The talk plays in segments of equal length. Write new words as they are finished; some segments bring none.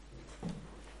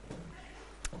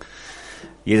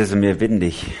Jesus, und wir bitten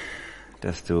dich,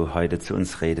 dass du heute zu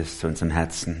uns redest, zu unserem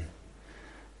Herzen,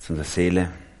 zu unserer Seele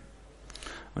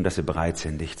und dass wir bereit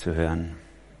sind, dich zu hören.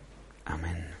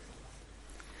 Amen.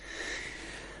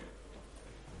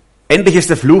 Endlich ist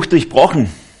der Fluch durchbrochen.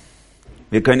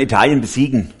 Wir können Italien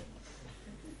besiegen.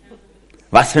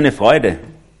 Was für eine Freude.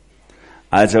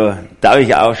 Also, da habe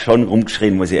ich auch schon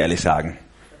rumgeschrien, muss ich ehrlich sagen.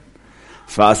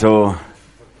 Es war so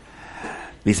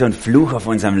wie so ein Fluch auf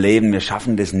unserem Leben. Wir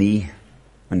schaffen das nie.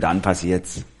 Und dann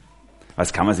passiert's.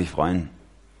 Was kann man sich freuen?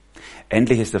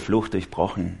 Endlich ist der Fluch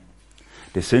durchbrochen.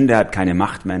 Die Sünde hat keine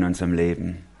Macht mehr in unserem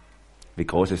Leben. Wie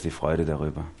groß ist die Freude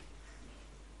darüber?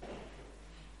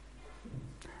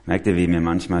 Merkt ihr, wie wir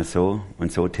manchmal so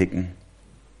und so ticken?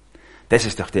 Das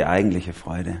ist doch die eigentliche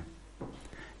Freude.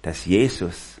 Dass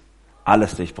Jesus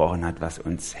alles durchbrochen hat, was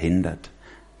uns hindert,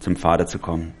 zum Vater zu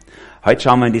kommen. Heute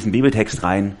schauen wir in diesen Bibeltext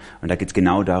rein und da geht es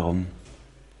genau darum,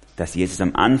 dass Jesus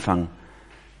am Anfang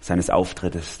seines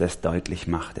Auftrittes das deutlich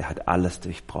macht. Er hat alles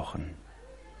durchbrochen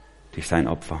durch sein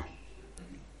Opfer.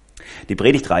 Die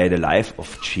Predigtreihe The Life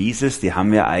of Jesus, die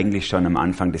haben wir eigentlich schon am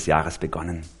Anfang des Jahres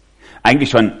begonnen. Eigentlich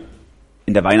schon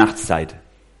in der Weihnachtszeit.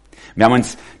 Wir haben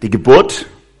uns die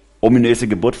ominöse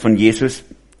Geburt von Jesus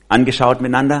angeschaut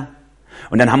miteinander.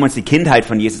 Und dann haben wir uns die Kindheit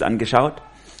von Jesus angeschaut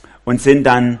und sind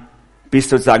dann bis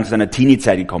sozusagen zu seiner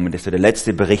Teenie-Zeit gekommen. Das ist so der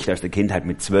letzte Bericht aus der Kindheit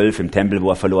mit 12 im Tempel, wo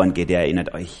er verloren geht, ihr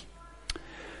erinnert euch.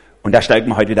 Und da steigen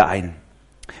wir heute wieder ein.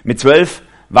 Mit 12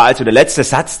 war also der letzte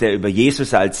Satz, der über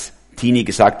Jesus als Teenie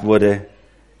gesagt wurde.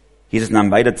 Jesus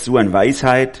nahm weiter zu an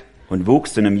Weisheit und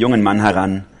wuchs zu einem jungen Mann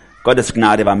heran. Gottes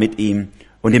Gnade war mit ihm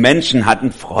und die Menschen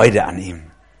hatten Freude an ihm.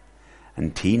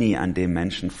 Ein Teenie, an dem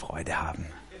Menschen Freude haben.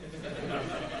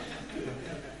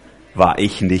 War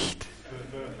ich nicht.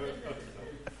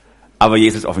 Aber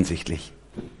Jesus offensichtlich.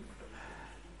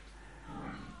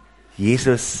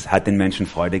 Jesus hat den Menschen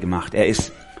Freude gemacht. Er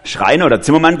ist Schreiner oder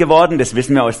Zimmermann geworden, das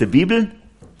wissen wir aus der Bibel.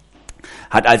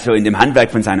 Hat also in dem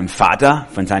Handwerk von seinem Vater,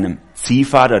 von seinem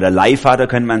Ziehvater oder Leihvater,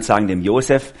 könnte man sagen, dem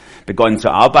Josef, begonnen zu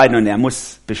arbeiten und er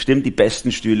muss bestimmt die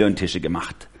besten Stühle und Tische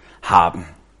gemacht haben.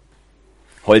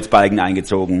 Holzbalken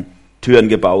eingezogen, Türen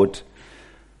gebaut.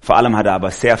 Vor allem hat er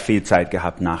aber sehr viel Zeit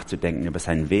gehabt, nachzudenken über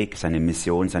seinen Weg, seine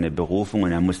Mission, seine Berufung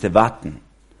und er musste warten.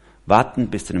 Warten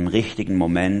bis zu einem richtigen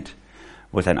Moment,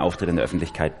 wo sein Auftritt in der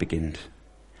Öffentlichkeit beginnt.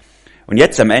 Und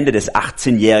jetzt am Ende des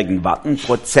 18-jährigen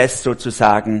Wartenprozesses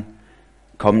sozusagen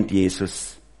kommt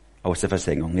Jesus aus der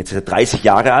Versenkung. Jetzt ist er 30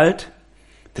 Jahre alt.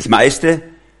 Das meiste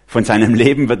von seinem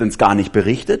Leben wird uns gar nicht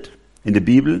berichtet. In der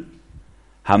Bibel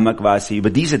haben wir quasi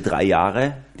über diese 3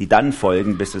 Jahre, die dann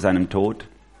folgen bis zu seinem Tod,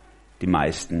 die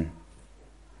meisten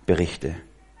Berichte.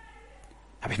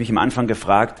 Habe ich mich am Anfang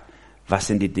gefragt, was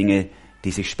sind die Dinge,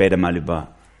 die sich später mal über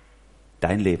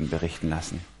dein Leben berichten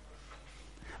lassen?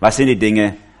 Was sind die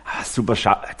Dinge,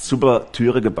 super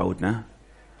Türe gebaut, ne?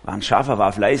 War ein Schaffer,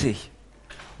 war fleißig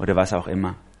oder was auch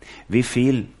immer. Wie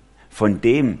viel von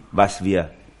dem, was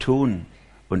wir tun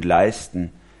und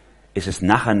leisten, ist es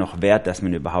nachher noch wert, dass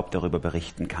man überhaupt darüber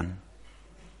berichten kann?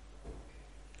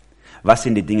 Was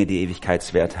sind die Dinge, die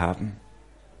Ewigkeitswert haben?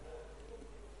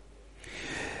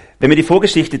 Wenn wir die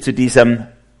Vorgeschichte zu dieser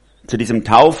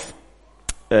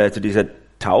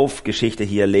Taufgeschichte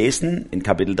hier lesen, in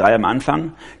Kapitel 3 am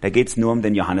Anfang, da geht es nur um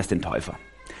den Johannes den Täufer.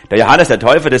 Der Johannes der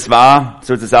Täufer, das war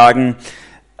sozusagen,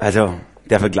 also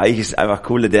der Vergleich ist einfach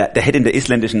cool, der hätte in der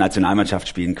isländischen Nationalmannschaft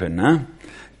spielen können, ne?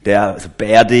 Der so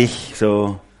bärtig,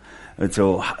 so ein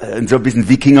bisschen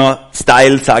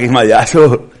Wikinger-Style, sage ich mal, ja,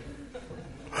 so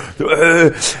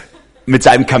mit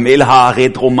seinem Kamelhaar,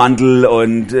 Retromantel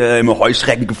und immer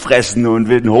Heuschrecken gefressen und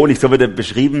wilden Honig, so wird er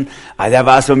beschrieben. Also er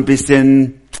war so ein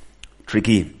bisschen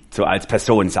tricky, so als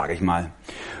Person, sage ich mal.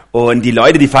 Und die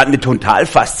Leute, die fanden ihn total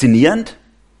faszinierend.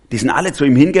 Die sind alle zu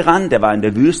ihm hingerannt, der war in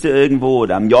der Wüste irgendwo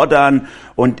oder am Jordan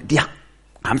und die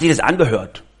haben sich das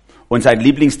angehört. Und sein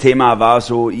Lieblingsthema war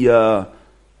so ihr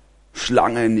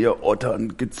Schlangen, ihr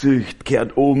Ottern, gezücht,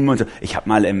 kehrt um und so. Ich habe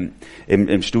mal im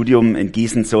Studium in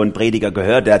Gießen so einen Prediger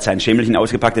gehört, der hat sein Schämelchen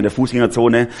ausgepackt in der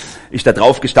Fußgängerzone, ist da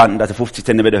drauf gestanden, dass er 50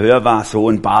 Zentimeter höher war, so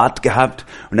ein Bart gehabt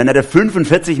und dann hat er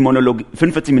 45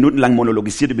 Minuten lang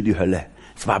monologisiert über die Hölle.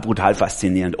 Es war brutal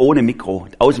faszinierend, ohne Mikro,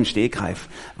 aus dem Stegreif.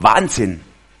 Wahnsinn!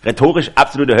 Rhetorisch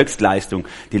absolute Höchstleistung.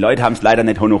 Die Leute haben es leider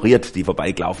nicht honoriert, die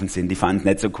vorbeigelaufen sind. Die fanden es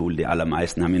nicht so cool. Die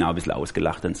allermeisten haben ihn auch ein bisschen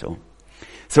ausgelacht und so.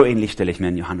 So ähnlich stelle ich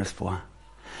mir den Johannes vor.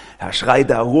 Er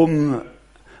schreit da rum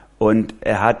und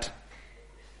er hat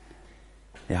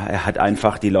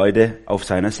einfach die Leute auf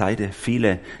seiner Seite.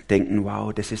 Viele denken,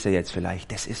 wow, das ist er jetzt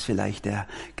vielleicht. Das ist vielleicht der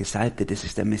Gesalbte, das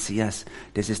ist der Messias,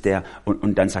 das ist der.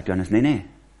 Und dann sagt Johannes, nee,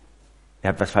 ihr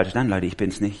habt was falsch verstanden, Leute, ich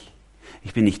bin's nicht.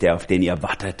 Ich bin nicht der, auf den ihr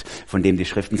wartet, von dem die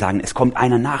Schriften sagen, es kommt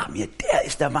einer nach mir, der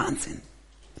ist der Wahnsinn.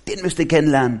 Den müsst ihr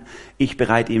kennenlernen. Ich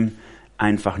bereite ihm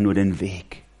einfach nur den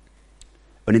Weg.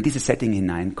 Und in dieses Setting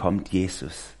hinein kommt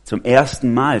Jesus. Zum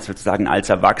ersten Mal sozusagen als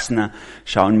Erwachsener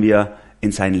schauen wir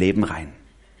in sein Leben rein.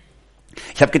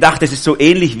 Ich habe gedacht, das ist so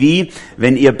ähnlich wie,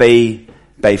 wenn ihr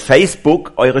bei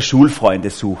Facebook eure Schulfreunde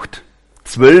sucht.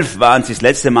 12 waren sie das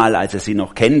letzte Mal, als ihr sie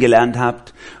noch kennengelernt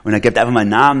habt. Und dann gebt einfach mal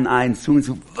Namen ein, suchen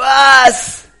so,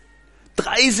 was?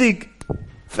 30?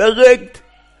 Verrückt.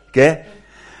 Gell?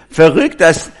 Verrückt,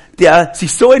 dass der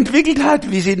sich so entwickelt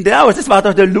hat. Wie sieht denn der aus? Das war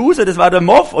doch der Loser, das war der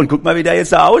Moff. Und guck mal, wie der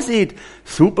jetzt da aussieht.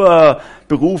 Super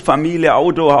Beruf, Familie,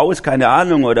 Auto, Haus, keine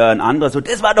Ahnung. Oder ein anderer so,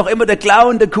 das war doch immer der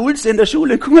Clown, der Coolste in der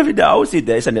Schule. Guck mal, wie der aussieht.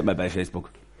 Der ist ja nicht mal bei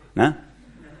Facebook. Ne?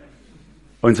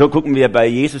 Und so gucken wir bei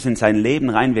Jesus in sein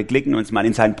Leben rein. Wir klicken uns mal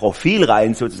in sein Profil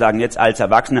rein, sozusagen jetzt als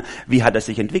Erwachsener. Wie hat er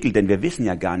sich entwickelt? Denn wir wissen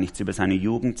ja gar nichts über seine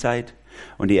Jugendzeit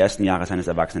und die ersten Jahre seines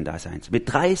Erwachsenendaseins.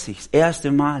 Mit 30, das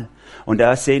erste Mal. Und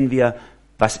da sehen wir,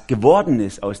 was geworden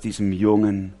ist aus diesem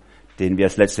Jungen, den wir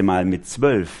das letzte Mal mit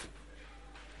 12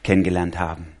 kennengelernt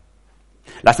haben.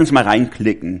 Lasst uns mal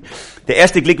reinklicken. Der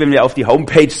erste Klick, wenn wir auf die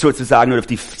Homepage sozusagen oder auf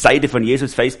die Seite von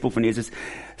Jesus, Facebook von Jesus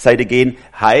Seite gehen,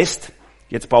 heißt,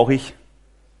 jetzt brauche ich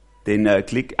den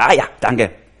Klick. Ah ja,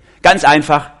 danke. Ganz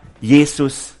einfach,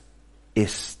 Jesus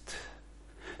ist.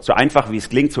 So einfach wie es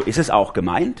klingt, so ist es auch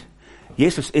gemeint.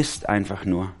 Jesus ist einfach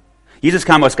nur. Jesus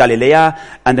kam aus Galiläa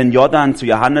an den Jordan zu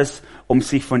Johannes, um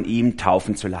sich von ihm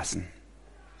taufen zu lassen.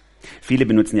 Viele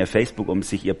benutzen ja Facebook, um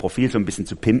sich ihr Profil so ein bisschen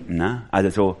zu pimpen, ne? Also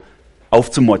so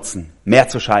aufzumotzen, mehr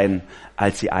zu scheinen,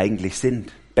 als sie eigentlich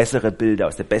sind. Bessere Bilder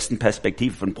aus der besten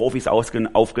Perspektive von Profis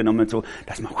aufgenommen und so,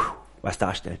 dass man was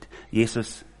darstellt.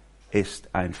 Jesus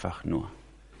ist einfach nur.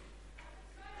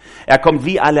 Er kommt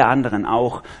wie alle anderen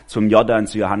auch zum Jordan,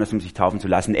 zu Johannes, um sich taufen zu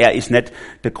lassen. Er ist nicht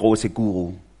der große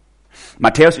Guru.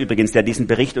 Matthäus übrigens, der diesen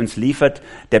Bericht uns liefert,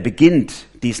 der beginnt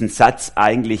diesen Satz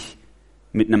eigentlich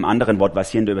mit einem anderen Wort,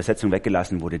 was hier in der Übersetzung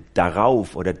weggelassen wurde.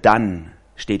 Darauf oder dann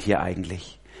steht hier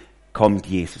eigentlich, kommt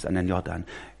Jesus an den Jordan.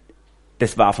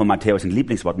 Das war von Matthäus ein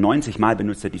Lieblingswort. 90 Mal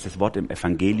benutzt er dieses Wort im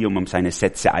Evangelium, um seine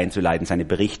Sätze einzuleiten, seine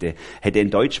Berichte. Hätte in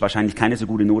Deutsch wahrscheinlich keine so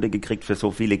gute Note gekriegt für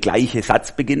so viele gleiche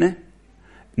Satzbeginne.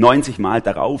 90 Mal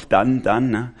darauf, dann,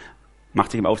 ne?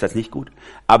 Macht sich im Aufsatz nicht gut.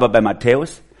 Aber bei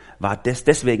Matthäus war das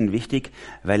deswegen wichtig,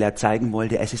 weil er zeigen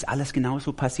wollte, es ist alles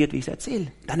genauso passiert, wie ich es erzähle.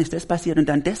 Dann ist das passiert und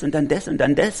dann das und dann das und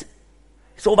dann das.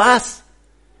 So war's.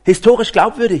 Historisch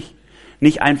glaubwürdig.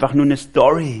 Nicht einfach nur eine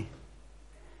Story.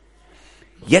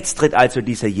 Jetzt tritt also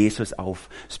dieser Jesus auf.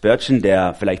 Spurgeon,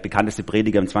 der vielleicht bekannteste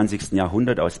Prediger im 20.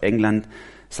 Jahrhundert aus England,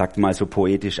 sagt mal so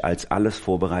poetisch, als alles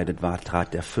vorbereitet war,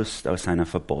 trat der Fürst aus seiner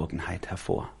Verborgenheit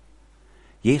hervor.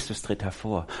 Jesus tritt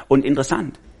hervor. Und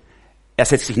interessant, er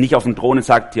setzt sich nicht auf den Thron und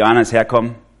sagt, Johannes,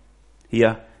 herkomm,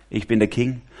 hier, ich bin der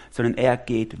King, sondern er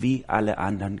geht wie alle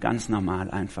anderen ganz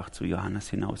normal einfach zu Johannes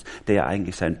hinaus, der ja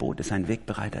eigentlich sein Bote, sein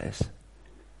Wegbereiter ist.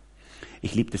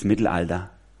 Ich liebe das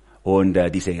Mittelalter. Und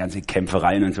diese ganze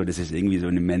Kämpfereien und so, das ist irgendwie so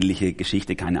eine männliche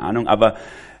Geschichte, keine Ahnung. Aber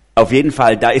auf jeden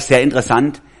Fall, da ist sehr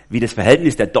interessant, wie das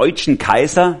Verhältnis der deutschen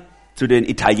Kaiser zu den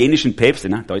italienischen Päpsten,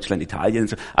 ne? Deutschland, Italien und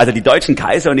so. Also die deutschen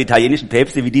Kaiser und die italienischen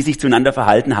Päpste, wie die sich zueinander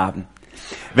verhalten haben.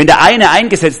 Wenn der eine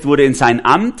eingesetzt wurde in sein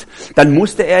Amt, dann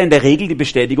musste er in der Regel die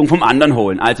Bestätigung vom anderen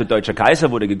holen. Also deutscher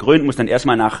Kaiser wurde gekrönt, muss dann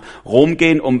erstmal nach Rom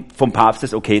gehen, um vom Papst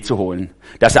das Okay zu holen,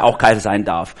 dass er auch Kaiser sein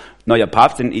darf. Neuer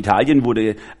Papst in Italien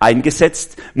wurde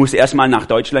eingesetzt, muss erstmal nach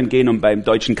Deutschland gehen, um beim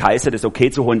deutschen Kaiser das Okay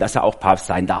zu holen, dass er auch Papst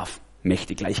sein darf.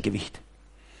 Mächtig Gleichgewicht.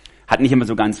 Hat nicht immer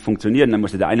so ganz funktioniert, dann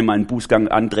musste der eine mal einen Bußgang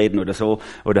antreten oder so,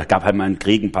 oder gab halt mal einen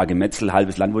Krieg, ein paar Gemetzel,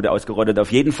 halbes Land wurde ausgerottet.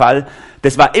 Auf jeden Fall,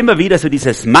 das war immer wieder so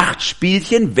dieses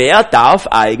Machtspielchen, wer darf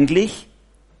eigentlich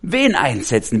wen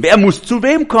einsetzen, wer muss zu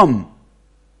wem kommen.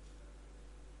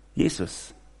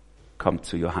 Jesus kommt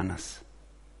zu Johannes,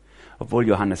 obwohl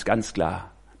Johannes ganz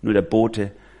klar nur der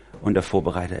Bote und der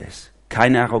Vorbereiter ist.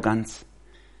 Keine Arroganz,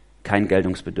 kein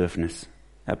Geltungsbedürfnis,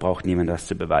 er braucht niemand das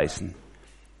zu beweisen.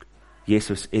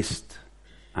 Jesus ist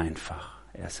einfach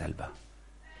er selber.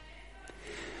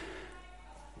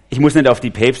 Ich muss nicht auf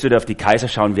die Päpste oder auf die Kaiser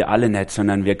schauen, wir alle nicht,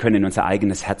 sondern wir können in unser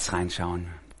eigenes Herz reinschauen.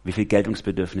 Wie viel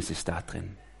Geltungsbedürfnis ist da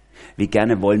drin? Wie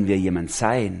gerne wollen wir jemand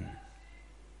sein?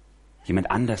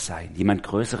 Jemand anders sein, jemand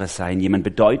Größeres sein, jemand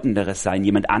Bedeutenderes sein,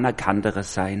 jemand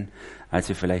Anerkannteres sein, als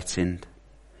wir vielleicht sind.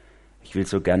 Ich will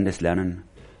so gern das lernen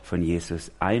von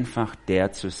Jesus, einfach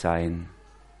der zu sein,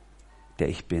 der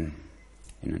ich bin.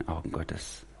 In den Augen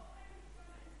Gottes.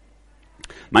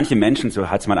 Manche Menschen,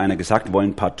 so hat es mal einer gesagt,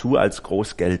 wollen partout als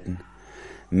groß gelten.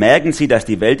 Merken sie, dass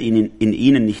die Welt in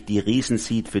ihnen nicht die Riesen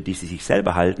sieht, für die sie sich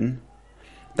selber halten?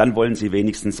 dann wollen sie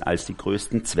wenigstens als die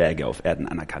größten Zwerge auf Erden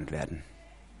anerkannt werden.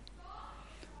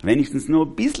 Wenigstens nur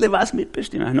ein bisschen was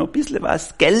mitbestimmen, nur ein bisschen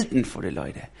was gelten vor den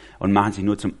Leuten und machen sich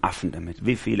nur zum Affen damit.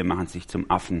 Wie viele machen sich zum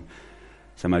Affen?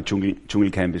 Sag mal,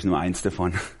 Dschungelcamp ist nur eins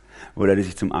davon, wo Leute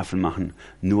sich zum Affen machen,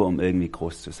 nur um irgendwie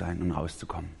groß zu sein und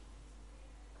rauszukommen.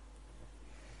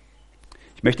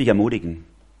 Ich möchte dich ermutigen.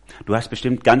 Du hast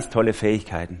bestimmt ganz tolle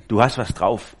Fähigkeiten. Du hast was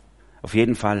drauf. Auf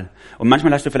jeden Fall. Und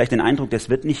manchmal hast du vielleicht den Eindruck, das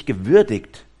wird nicht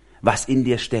gewürdigt, was in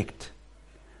dir steckt.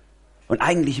 Und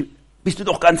eigentlich bist du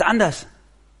doch ganz anders.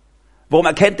 Warum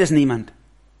erkennt es niemand?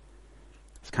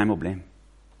 Das ist kein Problem.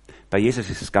 Bei Jesus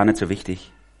ist es gar nicht so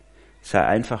wichtig. Sei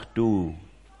einfach du,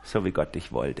 so wie Gott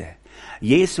dich wollte.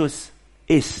 Jesus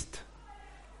ist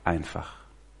einfach.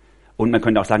 Und man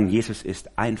könnte auch sagen, Jesus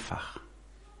ist einfach.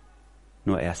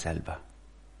 Nur er selber.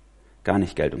 Gar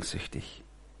nicht geltungssüchtig.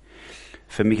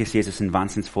 Für mich ist Jesus ein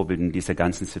Wahnsinnsvorbild in dieser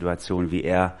ganzen Situation, wie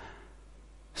er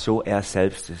so er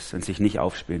selbst ist und sich nicht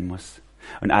aufspielen muss.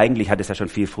 Und eigentlich hat es ja schon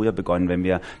viel früher begonnen, wenn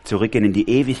wir zurückgehen in die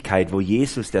Ewigkeit, wo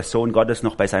Jesus, der Sohn Gottes,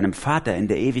 noch bei seinem Vater in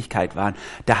der Ewigkeit war.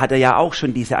 Da hat er ja auch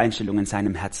schon diese Einstellung in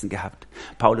seinem Herzen gehabt.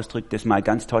 Paulus drückt das mal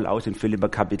ganz toll aus in Philipper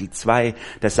Kapitel 2.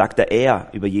 Da sagt er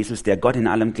über Jesus, der Gott in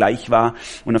allem gleich war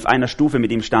und auf einer Stufe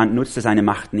mit ihm stand, nutzte seine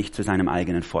Macht nicht zu seinem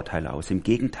eigenen Vorteil aus. Im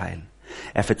Gegenteil.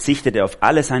 Er verzichtete auf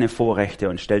alle seine Vorrechte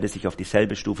und stellte sich auf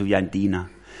dieselbe Stufe wie ein Diener.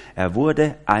 Er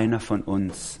wurde einer von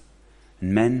uns,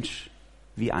 ein Mensch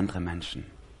wie andere Menschen.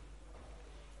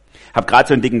 Ich habe gerade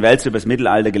so einen dicken Wälzer über das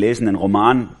Mittelalter gelesen, einen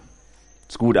Roman,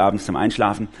 ist gut abends zum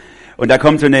Einschlafen. Und da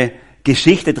kommt so eine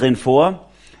Geschichte drin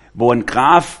vor, wo ein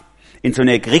Graf in so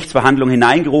eine Gerichtsverhandlung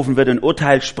hineingerufen wird und ein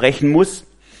Urteil sprechen muss.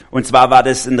 Und zwar war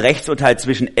das ein Rechtsurteil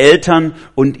zwischen Eltern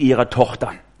und ihrer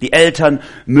Tochter. Die Eltern,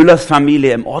 Müllers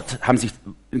Familie im Ort, haben sich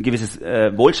ein gewisses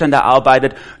Wohlstand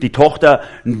erarbeitet. Die Tochter,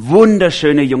 eine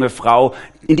wunderschöne junge Frau,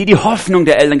 in die Hoffnung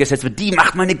der Eltern gesetzt wird. Die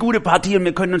macht mal eine gute Partie und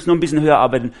wir können uns nur ein bisschen höher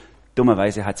arbeiten.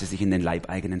 Dummerweise hat sie sich in den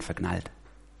Leibeigenen verknallt.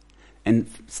 Ein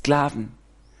Sklaven.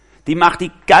 Die macht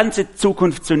die ganze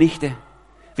Zukunft zunichte.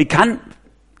 Wie kann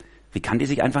die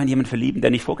sich einfach in jemanden verlieben,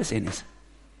 der nicht vorgesehen ist?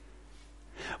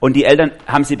 Und die Eltern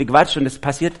haben sie bequatscht und es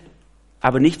passiert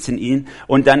aber nichts in ihnen.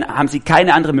 Und dann haben sie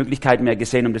keine andere Möglichkeit mehr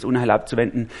gesehen, um das Unheil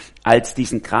abzuwenden, als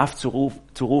diesen Graf zu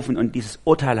rufen und dieses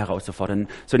Urteil herauszufordern.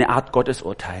 So eine Art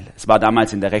Gottesurteil. Es war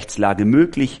damals in der Rechtslage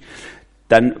möglich.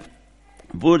 Dann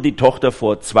wurde die Tochter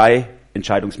vor 2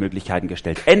 Entscheidungsmöglichkeiten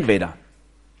gestellt. Entweder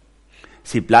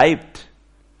sie bleibt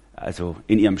also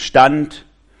in ihrem Stand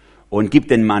und gibt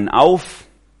den Mann auf,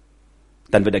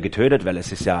 dann wird er getötet, weil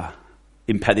es ist ja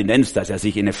Impertinenz, dass er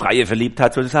sich in eine Freie verliebt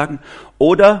hat sozusagen.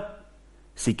 Oder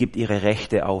sie gibt ihre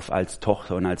Rechte auf als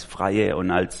Tochter und als Freie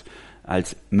und als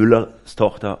Müllers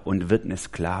Tochter und wird eine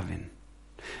Sklavin.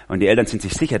 Und die Eltern sind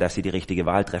sich sicher, dass sie die richtige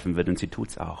Wahl treffen wird und sie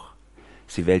tut's auch.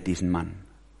 Sie wählt diesen Mann.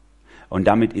 Und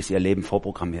damit ist ihr Leben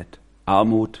vorprogrammiert.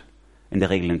 Armut, in der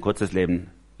Regel ein kurzes Leben.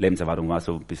 Lebenserwartung war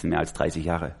so ein bisschen mehr als 30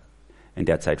 Jahre in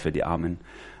der Zeit für die Armen.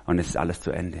 Und es ist alles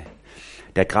zu Ende.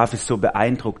 Der Graf ist so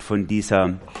beeindruckt von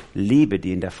dieser Liebe,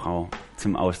 die in der Frau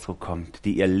zum Ausdruck kommt,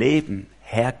 die ihr Leben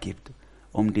hergibt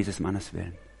um dieses Mannes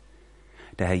willen.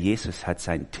 Der Herr Jesus hat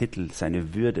seinen Titel,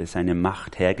 seine Würde, seine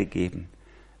Macht hergegeben,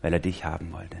 weil er dich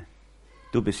haben wollte.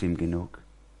 Du bist ihm genug.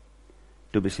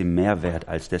 Du bist ihm mehr wert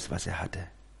als das, was er hatte.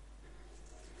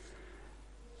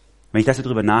 Wenn ich das so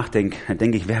drüber nachdenke, dann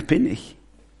denke ich, wer bin ich?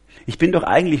 Ich bin doch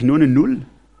eigentlich nur eine Null.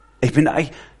 Ich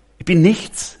bin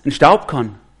nichts, ein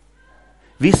Staubkorn.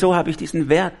 Wieso habe ich diesen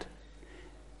Wert?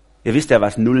 Ihr wisst ja,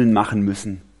 was Nullen machen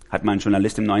müssen, hat mal ein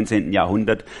Journalist im 19.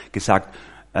 Jahrhundert gesagt.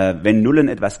 Wenn Nullen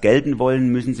etwas gelten wollen,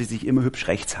 müssen sie sich immer hübsch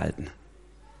rechts halten.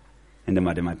 In der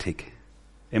Mathematik.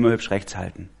 Immer hübsch rechts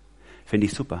halten. Finde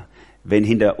ich super. Wenn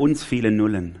hinter uns viele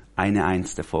Nullen eine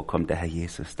Eins davor kommt, der Herr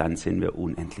Jesus, dann sind wir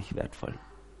unendlich wertvoll.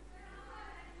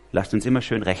 Lasst uns immer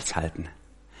schön rechts halten.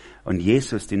 Und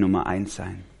Jesus die Nummer 1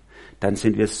 sein. Dann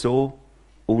sind wir so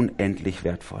unendlich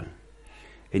wertvoll.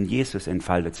 In Jesus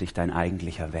entfaltet sich dein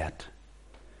eigentlicher Wert.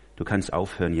 Du kannst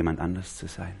aufhören, jemand anders zu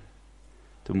sein.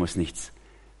 Du musst nichts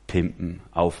pimpen,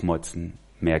 aufmotzen,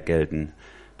 mehr gelten.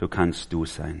 Du kannst du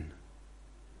sein.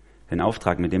 Den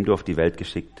Auftrag, mit dem du auf die Welt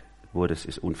geschickt wurdest,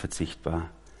 ist unverzichtbar.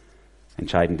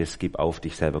 Entscheidend ist, gib auf,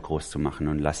 dich selber groß zu machen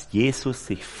und lass Jesus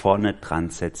sich vorne dran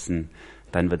setzen,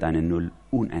 dann wird deine Null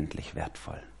unendlich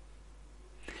wertvoll.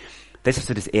 Das ist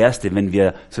so das Erste, wenn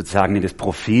wir sozusagen in das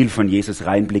Profil von Jesus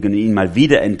reinblicken und ihn mal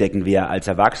wiederentdecken, wie er als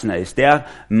Erwachsener ist. Der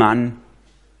Mann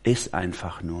ist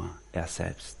einfach nur er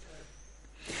selbst.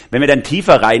 Wenn wir dann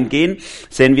tiefer reingehen,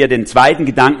 sehen wir den zweiten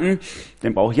Gedanken,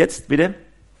 den brauche ich jetzt, bitte.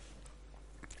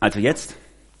 Also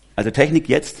Technik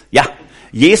jetzt. Ja,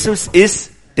 Jesus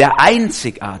ist der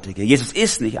Einzigartige. Jesus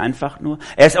ist nicht einfach nur,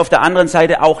 er ist auf der anderen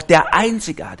Seite auch der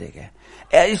Einzigartige.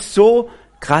 Er ist so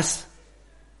krass,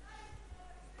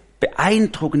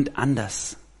 beeindruckend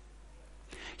anders.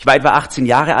 Ich war etwa 18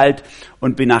 Jahre alt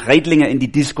und bin nach Reidlinger in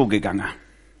die Disco gegangen.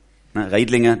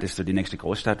 Reidlinger, das ist so die nächste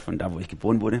Großstadt von da, wo ich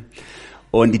geboren wurde.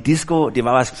 Und die Disco, die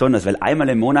war was Besonderes, weil einmal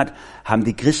im Monat haben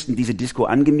die Christen diese Disco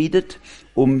angemietet,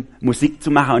 um Musik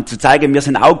zu machen und zu zeigen, wir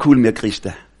sind auch cool, wir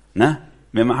Christen. Ne?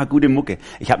 Wir machen gute Mucke.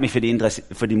 Ich habe mich für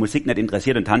die Musik nicht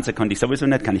interessiert und tanzen konnte ich sowieso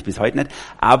nicht, kann ich bis heute nicht.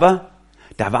 Aber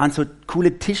da waren so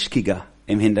coole Tischkicker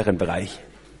im hinteren Bereich.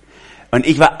 Und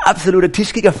ich war absoluter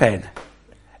Tischkicker-Fan.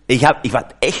 Ich war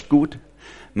echt gut.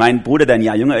 Mein Bruder, der ein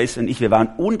Jahr jünger ist, und ich, wir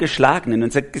waren ungeschlagen.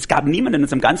 Es gab niemanden in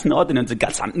unserem ganzen Ort, in unserem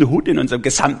gesamten Hut, in unserem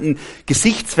gesamten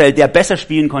Gesichtsfeld, der besser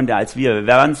spielen konnte als wir. Wir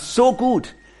waren so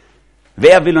gut.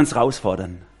 Wer will uns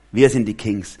herausfordern? Wir sind die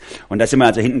Kings. Und da sind wir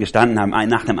also hinten gestanden, haben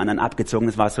einen nach dem anderen abgezogen.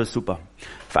 Das war so super.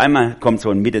 Auf einmal kommt so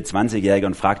ein Mitte-20-Jähriger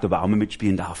und fragt, ob er auch mal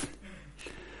mitspielen darf.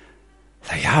 Ich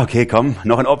sag, ja, okay, komm,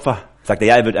 noch ein Opfer. Sagt er,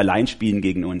 ja, er wird allein spielen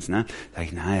gegen uns. Ne? Sag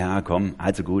ich, na ja, komm,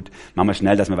 also gut, machen wir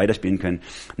schnell, dass wir weiterspielen können.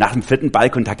 Nach dem 4.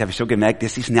 Ballkontakt habe ich schon gemerkt,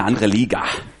 das ist eine andere Liga.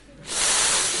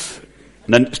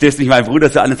 Und dann stößt mich mein Bruder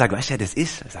so an und sagt, weißt du, wer das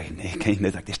ist? Sag ich, nee, kenn ich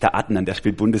nicht. Sagt, das ist der Adnan, der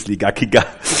spielt Bundesliga-Kicker.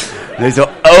 Und ich so,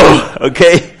 oh,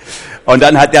 okay. Und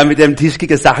dann hat er mit dem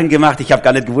Tischkicker Sachen gemacht. Ich habe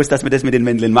gar nicht gewusst, dass man das mit den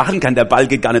Wändeln machen kann. Der Ball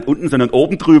geht gar nicht unten, sondern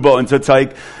oben drüber und so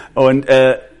Zeug. Und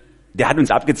der hat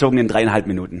uns abgezogen in 3,5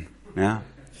 Minuten. Ja.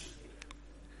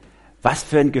 Was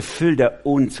für ein Gefühl der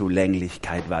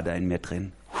Unzulänglichkeit war da in mir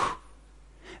drin.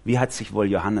 Wie hat sich wohl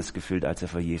Johannes gefühlt, als er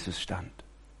vor Jesus stand?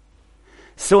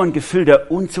 So ein Gefühl der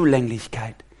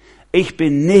Unzulänglichkeit. Ich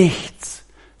bin nichts.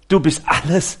 Du bist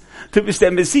alles. Du bist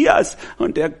der Messias.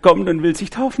 Und der kommt und will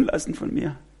sich taufen lassen von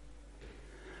mir.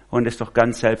 Und es ist doch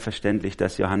ganz selbstverständlich,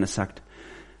 dass Johannes sagt,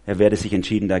 er werde sich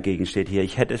entschieden, dagegen steht hier,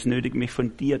 ich hätte es nötig, mich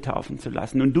von dir taufen zu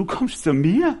lassen. Und du kommst zu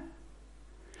mir?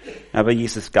 Aber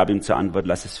Jesus gab ihm zur Antwort,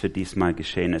 lass es für diesmal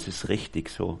geschehen. Es ist richtig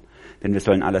so. Denn wir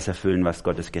sollen alles erfüllen, was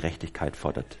Gottes Gerechtigkeit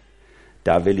fordert.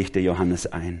 Da willigte Johannes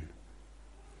ein.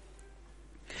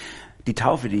 Die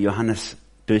Taufe, die Johannes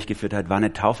durchgeführt hat, war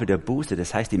eine Taufe der Buße.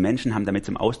 Das heißt, die Menschen haben damit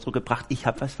zum Ausdruck gebracht, ich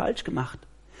habe was falsch gemacht.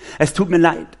 Es tut mir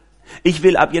leid. Ich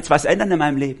will ab jetzt was ändern in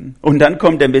meinem Leben. Und dann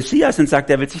kommt der Messias und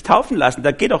sagt, er will sich taufen lassen.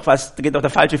 Da geht doch der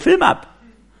falsche Film ab.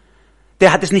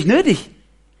 Der hat es nicht nötig.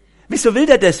 Wieso will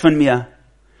der das von mir?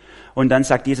 Und dann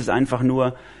sagt Jesus einfach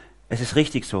nur, es ist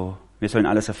richtig so. Wir sollen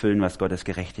alles erfüllen, was Gottes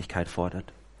Gerechtigkeit fordert.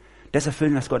 Das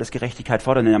erfüllen, was Gottes Gerechtigkeit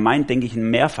fordert. Und er meint, denke ich, ein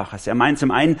Mehrfaches. Er meint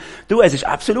zum einen, du, es ist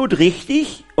absolut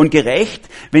richtig und gerecht,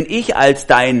 wenn ich als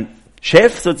dein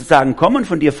Chef sozusagen komme und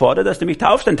von dir fordere, dass du mich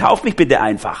taufst, dann tauf mich bitte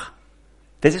einfach.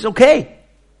 Das ist okay.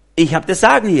 Ich habe das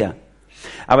Sagen hier.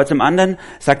 Aber zum anderen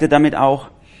sagt er damit auch,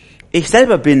 ich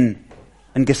selber bin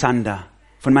ein Gesandter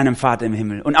von meinem Vater im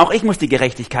Himmel. Und auch ich muss die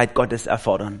Gerechtigkeit Gottes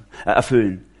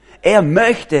erfüllen. Er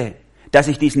möchte, dass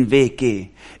ich diesen Weg gehe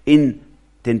in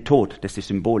den Tod, das ist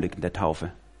die Symbolik in der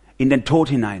Taufe, in den Tod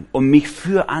hinein, um mich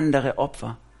für andere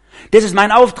Opfer. Das ist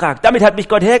mein Auftrag. Damit hat mich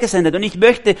Gott hergesendet und ich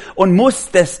möchte und muss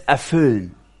das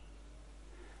erfüllen.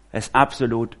 Es ist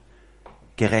absolut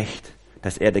gerecht,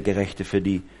 dass er, der Gerechte, für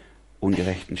die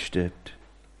Ungerechten stirbt.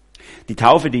 Die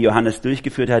Taufe, die Johannes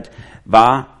durchgeführt hat,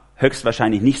 war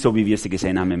höchstwahrscheinlich nicht so, wie wir sie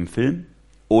gesehen haben im Film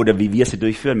oder wie wir sie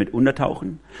durchführen mit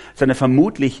Untertauchen, sondern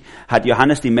vermutlich hat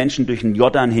Johannes die Menschen durch den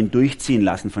Jordan hindurchziehen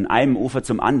lassen, von einem Ufer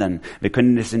zum anderen. Wir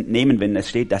können es entnehmen, wenn es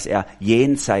steht, dass er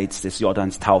jenseits des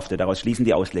Jordans taufte. Daraus schließen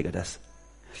die Ausleger das.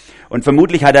 Und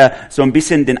vermutlich hat er so ein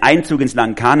bisschen den Einzug ins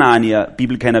Land Kanaan, ihr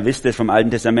Bibelkenner wisst es vom Alten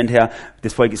Testament her,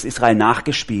 des Volkes Israel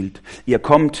nachgespielt. Ihr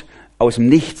kommt aus dem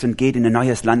Nichts und geht in ein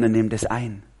neues Land und nehmt es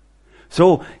ein.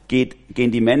 So gehen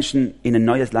die Menschen in ein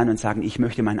neues Land und sagen, ich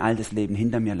möchte mein altes Leben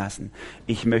hinter mir lassen.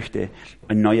 Ich möchte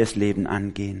ein neues Leben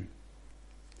angehen.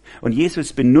 Und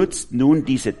Jesus benutzt nun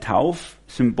diese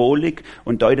Taufsymbolik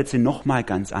und deutet sie nochmal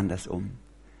ganz anders um.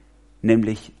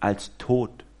 Nämlich als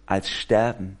Tod, als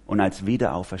Sterben und als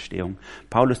Wiederauferstehung.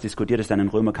 Paulus diskutiert es dann in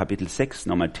Römer Kapitel 6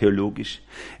 nochmal theologisch,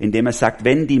 indem er sagt,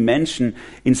 wenn die Menschen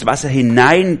ins Wasser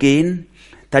hineingehen,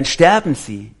 dann sterben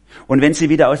sie. Und wenn sie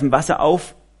wieder aus dem Wasser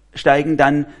aufsteigen,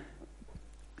 dann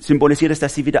symbolisiert es,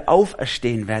 dass sie wieder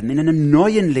auferstehen werden, in einem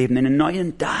neuen Leben, in einem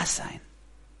neuen Dasein.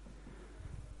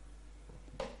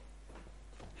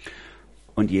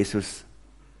 Und Jesus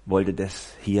wollte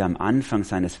das hier am Anfang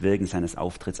seines Wirkens, seines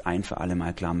Auftritts ein für alle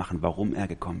Mal klar machen, warum er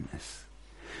gekommen ist.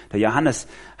 Der Johannes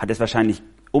hat es wahrscheinlich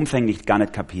umfänglich gar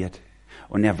nicht kapiert.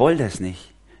 Und er wollte es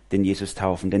nicht. den Jesus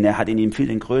taufen, denn er hat in ihm viel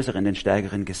den Größeren, den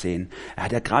Stärkeren gesehen. Er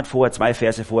hat ja gerade vorher, 2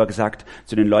 Verse vorher gesagt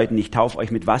zu den Leuten, ich taufe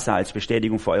euch mit Wasser als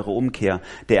Bestätigung für eure Umkehr.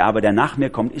 Der aber, der nach mir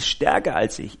kommt, ist stärker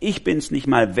als ich. Ich bin's nicht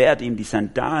mal wert, ihm die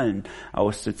Sandalen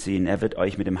auszuziehen. Er wird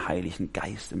euch mit dem Heiligen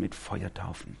Geist und mit Feuer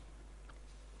taufen.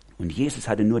 Und Jesus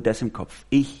hatte nur das im Kopf.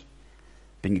 Ich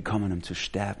bin gekommen, um zu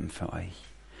sterben für euch.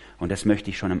 Und das möchte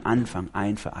ich schon am Anfang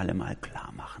ein für alle Mal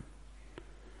klar machen.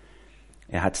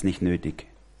 Er hat's nicht nötig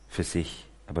für sich,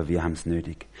 aber wir haben es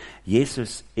nötig.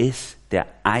 Jesus ist der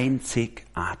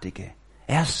Einzigartige.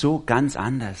 Er ist so ganz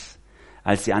anders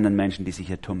als die anderen Menschen, die sich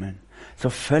hier tummeln. So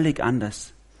völlig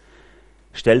anders.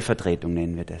 Stellvertretung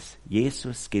nennen wir das.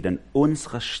 Jesus geht an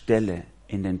unserer Stelle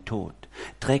in den Tod,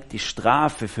 trägt die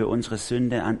Strafe für unsere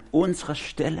Sünde an unserer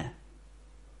Stelle,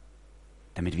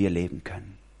 damit wir leben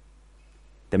können.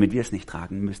 Damit wir es nicht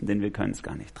tragen müssen, denn wir können es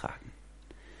gar nicht tragen.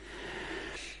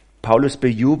 Paulus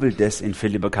bejubelt es in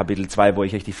Philipper Kapitel 2, wo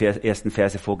ich euch die ersten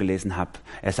Verse vorgelesen habe.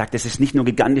 Er sagt, es ist nicht nur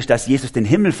gigantisch, dass Jesus den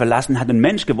Himmel verlassen hat und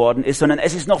Mensch geworden ist, sondern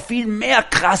es ist noch viel mehr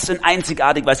krass und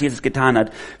einzigartig, was Jesus getan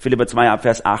hat. Philipper 2 ab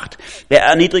Vers 8. Er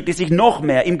erniedrigte sich noch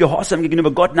mehr. Im Gehorsam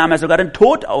gegenüber Gott nahm er sogar den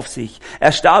Tod auf sich.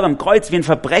 Er starb am Kreuz wie ein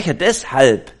Verbrecher.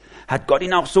 Deshalb hat Gott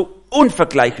ihn auch so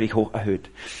unvergleichlich hoch erhöht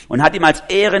und hat ihm als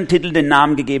Ehrentitel den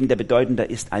Namen gegeben, der bedeutender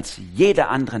ist als jeder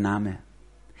andere Name.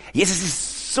 Jesus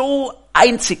ist so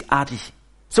einzigartig,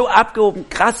 so abgehoben,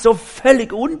 krass, so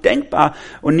völlig undenkbar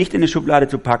und nicht in eine Schublade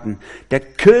zu packen. Der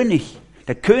König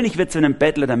wird zu einem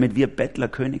Bettler, damit wir Bettler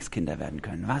Königskinder werden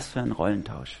können. Was für ein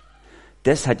Rollentausch.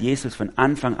 Das hat Jesus von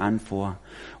Anfang an vor.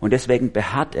 Und deswegen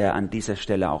beharrt er an dieser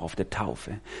Stelle auch auf der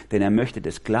Taufe. Denn er möchte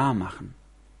das klar machen.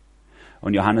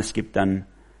 Und Johannes gibt dann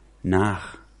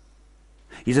nach.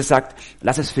 Jesus sagt,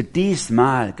 lass es für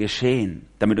diesmal geschehen.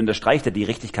 Damit unterstreicht er die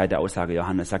Richtigkeit der Aussage.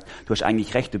 Johannes sagt, du hast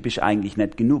eigentlich recht, du bist eigentlich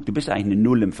nicht genug, du bist eigentlich eine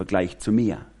Null im Vergleich zu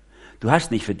mir. Du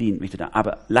hast nicht verdient, mich zu da,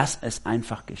 aber lass es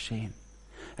einfach geschehen.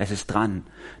 Es ist dran,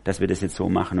 dass wir das jetzt so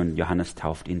machen und Johannes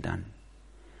tauft ihn dann.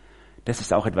 Das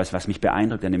ist auch etwas, was mich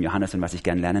beeindruckt an dem Johannes und was ich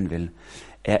gern lernen will.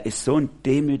 Er ist so ein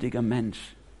demütiger Mensch,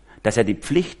 dass er die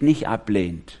Pflicht nicht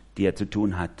ablehnt, die er zu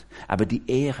tun hat, aber die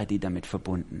Ehre, die damit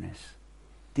verbunden ist.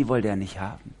 Die wollte er nicht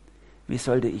haben. Wie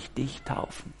sollte ich dich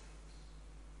taufen?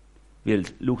 Wir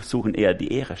suchen eher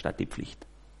die Ehre statt die Pflicht.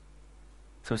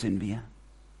 So sind wir.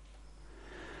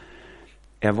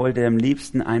 Er wollte am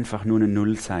liebsten einfach nur eine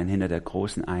Null sein hinter der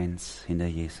großen Eins, hinter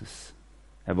Jesus.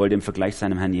 Er wollte im Vergleich zu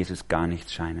seinem Herrn Jesus gar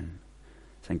nichts scheinen.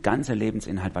 Sein ganzer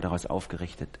Lebensinhalt war daraus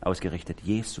ausgerichtet,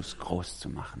 Jesus groß zu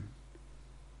machen.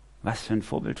 Was für ein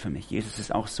Vorbild für mich. Jesus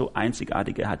ist auch so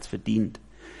einzigartig, er hat es verdient.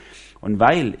 Und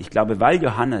weil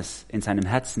Johannes in seinem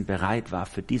Herzen bereit war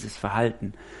für dieses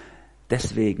Verhalten,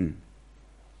 deswegen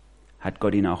hat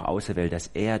Gott ihn auch auserwählt,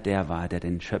 dass er der war, der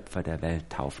den Schöpfer der Welt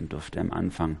taufen durfte, am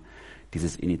Anfang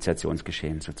dieses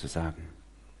Initiationsgeschehens sozusagen.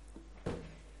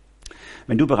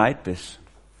 Wenn du bereit bist,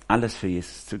 alles für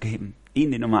Jesus zu geben,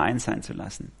 ihn die Nummer 1 sein zu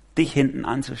lassen, dich hinten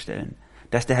anzustellen,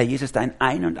 dass der Herr Jesus dein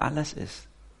Ein und Alles ist,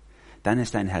 dann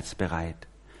ist dein Herz bereit,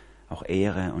 auch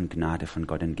Ehre und Gnade von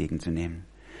Gott entgegenzunehmen.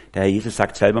 Der Herr Jesus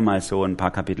sagt selber mal so ein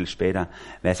paar Kapitel später,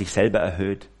 wer sich selber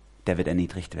erhöht, der wird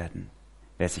erniedrigt werden.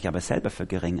 Wer sich aber selber für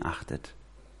gering achtet,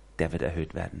 der wird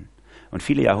erhöht werden. Und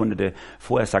viele Jahrhunderte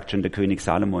vorher sagt schon der König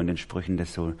Salomo in den Sprüchen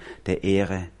das so, der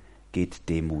Ehre geht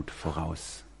Demut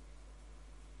voraus.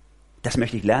 Das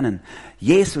möchte ich lernen,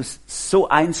 Jesus so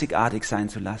einzigartig sein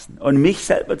zu lassen und mich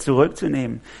selber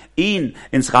zurückzunehmen, ihn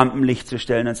ins Rampenlicht zu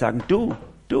stellen und sagen,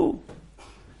 du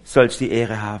sollst die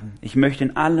Ehre haben. Ich möchte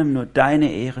in allem nur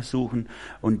deine Ehre suchen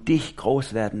und dich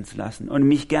groß werden zu lassen und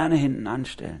mich gerne hinten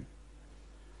anstellen.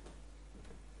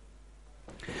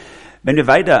 Wenn wir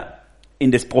weiter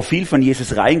in das Profil von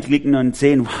Jesus reinklicken und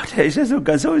sehen, wow, der ist ja so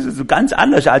ganz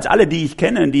anders als alle, die ich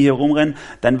kenne und die hier rumrennen,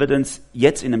 dann wird uns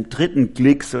jetzt in einem dritten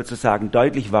Klick sozusagen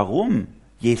deutlich, warum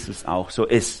Jesus auch so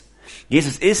ist.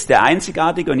 Jesus ist der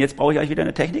Einzigartige und jetzt brauche ich euch wieder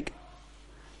eine Technik.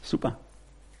 Super.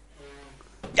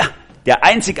 Ja, der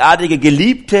einzigartige,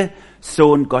 geliebte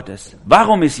Sohn Gottes.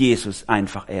 Warum ist Jesus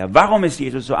einfach er? Warum ist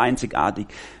Jesus so einzigartig?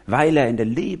 Weil er in der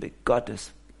Liebe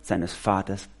Gottes, seines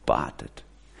Vaters, badet.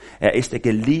 Er ist der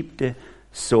geliebte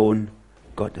Sohn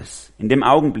Gottes. In dem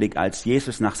Augenblick, als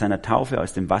Jesus nach seiner Taufe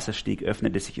aus dem Wasser stieg,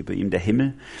 öffnete sich über ihm der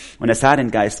Himmel und er sah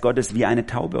den Geist Gottes wie eine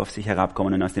Taube auf sich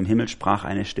herabkommen und aus dem Himmel sprach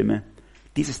eine Stimme,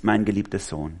 dies ist mein geliebter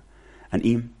Sohn, an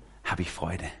ihm habe ich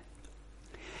Freude.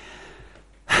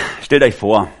 Stellt euch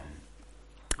vor,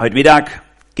 heute Mittag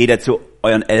geht er zu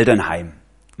euren Eltern heim,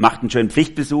 macht einen schönen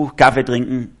Pflichtbesuch, Kaffee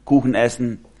trinken, Kuchen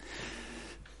essen,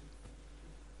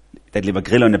 der lieber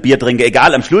Grill und ein Bier trinken,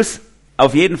 egal, am Schluss,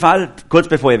 auf jeden Fall, kurz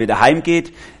bevor ihr wieder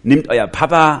heimgeht, nimmt euer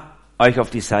Papa euch auf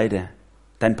die Seite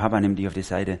Dein Papa nimmt dich auf die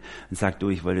Seite und sagt, du,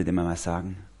 ich wollte dir mal was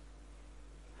sagen.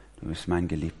 Du bist mein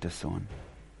geliebter Sohn.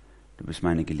 Du bist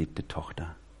meine geliebte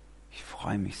Tochter. Ich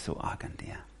freue mich so arg an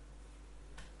dir.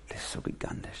 Das ist so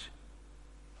gigantisch.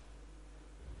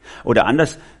 Oder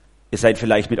anders, ihr seid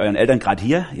vielleicht mit euren Eltern gerade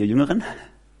hier, ihr Jüngeren.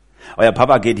 Euer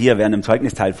Papa geht hier während dem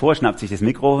Zeugnisteil vor, schnappt sich das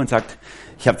Mikro und sagt,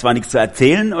 ich habe zwar nichts zu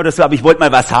erzählen oder so, aber ich wollte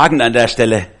mal was sagen an der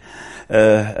Stelle.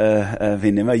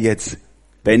 Wen nehmen wir jetzt?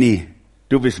 Benny,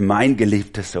 du bist mein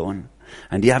geliebter Sohn.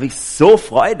 An dir habe ich so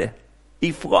Freude.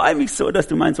 Ich freue mich so, dass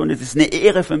du mein Sohn bist. Es ist eine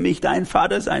Ehre für mich, dein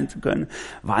Vater sein zu können.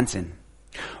 Wahnsinn.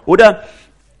 Oder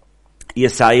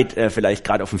ihr seid vielleicht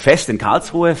gerade auf dem Fest in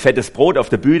Karlsruhe, fettes Brot auf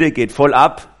der Bühne, geht voll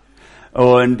ab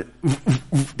und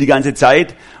die ganze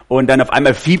Zeit und dann auf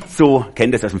einmal fiebt so,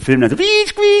 kennt das aus dem Film, dann so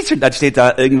und dann steht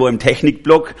da irgendwo im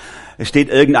Technikblock, steht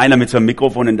irgendeiner mit so einem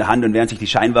Mikrofon in der Hand und während sich die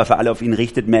Scheinwerfer alle auf ihn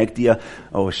richtet, merkt ihr,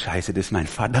 oh Scheiße, das ist mein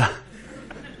Vater.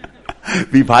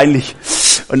 Wie peinlich.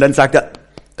 Und dann sagt er,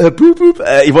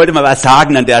 ich wollte mal was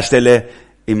sagen an der Stelle.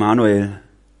 Immanuel,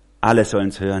 alle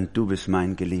sollen's hören, du bist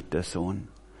mein geliebter Sohn.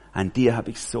 An dir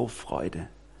habe ich so Freude.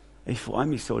 Ich freue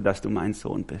mich so, dass du mein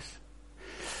Sohn bist.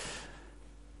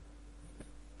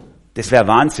 Das wäre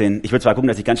Wahnsinn. Ich würde zwar gucken,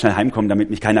 dass ich ganz schnell heimkomme, damit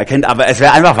mich keiner kennt, aber es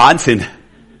wäre einfach Wahnsinn,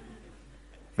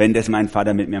 wenn das mein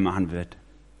Vater mit mir machen wird.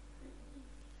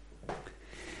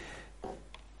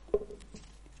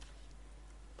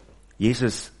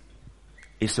 Jesus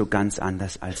ist so ganz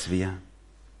anders als wir.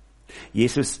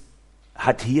 Jesus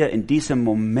hat hier in diesem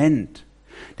Moment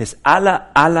das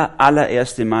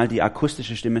allererste Mal die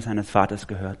akustische Stimme seines Vaters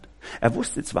gehört. Er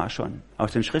wusste zwar schon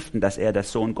aus den Schriften, dass er der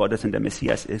Sohn Gottes und der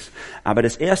Messias ist, aber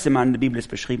das erste Mal in der Bibel ist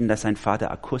beschrieben, dass sein Vater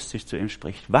akustisch zu ihm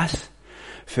spricht. Was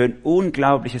für ein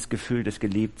unglaubliches Gefühl des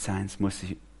Geliebtseins muss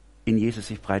sich in Jesus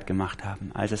sich breit gemacht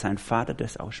haben, als er seinen Vater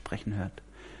das aussprechen hört.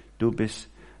 Du bist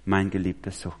mein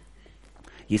geliebter Sohn.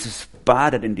 Jesus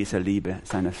badet in dieser Liebe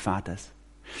seines Vaters.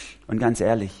 Und ganz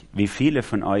ehrlich, wie viele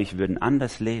von euch würden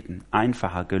anders leben,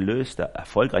 einfacher, gelöster,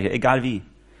 erfolgreicher, egal wie,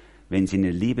 wenn sie in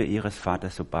der Liebe ihres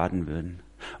Vaters so baden würden?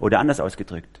 Oder anders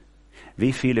ausgedrückt,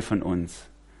 wie viele von uns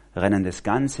rennen das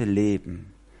ganze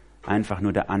Leben einfach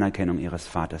nur der Anerkennung ihres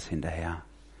Vaters hinterher?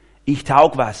 Ich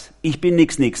taug was, ich bin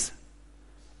nix.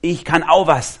 Ich kann auch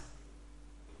was.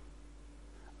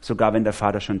 Sogar wenn der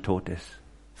Vater schon tot ist,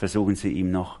 versuchen sie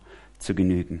ihm noch zu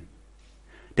genügen.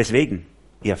 Deswegen,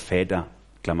 ihr Väter,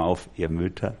 Klammer auf, ihr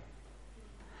Mütter,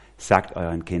 sagt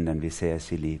euren Kindern, wie sehr ihr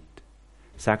sie liebt.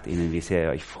 Sagt ihnen, wie sehr ihr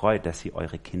euch freut, dass sie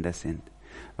eure Kinder sind.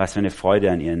 Was für eine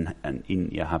Freude an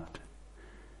ihnen ihr habt.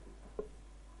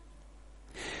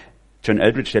 John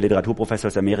Eldridge, der Literaturprofessor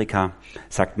aus Amerika,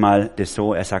 sagt mal das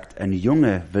so, er sagt, ein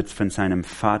Junge wird von seinem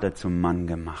Vater zum Mann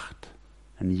gemacht.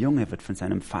 Ein Junge wird von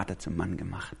seinem Vater zum Mann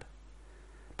gemacht.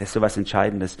 Das ist so was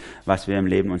Entscheidendes, was wir im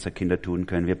Leben unserer Kinder tun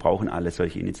können. Wir brauchen alle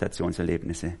solche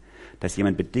Initiationserlebnisse, dass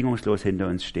jemand bedingungslos hinter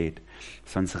uns steht.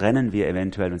 Sonst rennen wir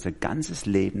eventuell unser ganzes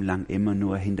Leben lang immer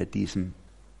nur hinter diesem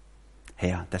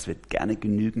her, dass wir gerne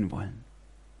genügen wollen.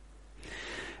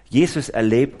 Jesus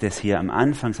erlebt es hier am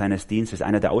Anfang seines Dienstes.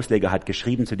 Einer der Ausleger hat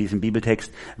geschrieben zu diesem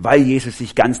Bibeltext, weil Jesus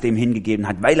sich ganz dem hingegeben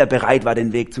hat, weil er bereit war,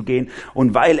 den Weg zu gehen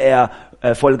und weil er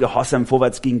voll Gehorsam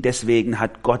vorwärts ging. Deswegen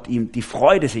hat Gott ihm die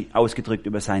Freude sich ausgedrückt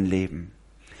über sein Leben.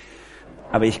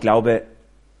 Aber ich glaube,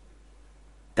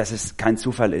 dass es kein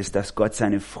Zufall ist, dass Gott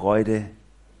seine Freude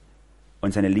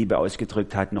und seine Liebe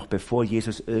ausgedrückt hat, noch bevor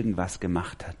Jesus irgendwas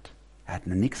gemacht hat. Er hat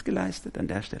noch nichts geleistet an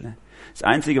der Stelle. Das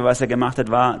Einzige, was er gemacht hat,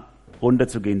 war,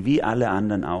 runterzugehen, wie alle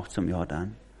anderen auch zum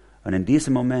Jordan. Und in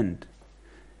diesem Moment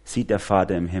sieht der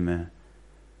Vater im Himmel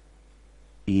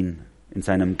ihn in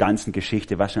seiner ganzen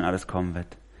Geschichte, was schon alles kommen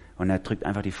wird. Und er drückt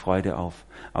einfach die Freude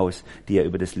aus, die er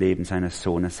über das Leben seines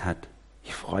Sohnes hat.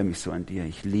 Ich freue mich so an dir,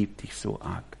 ich liebe dich so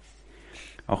arg.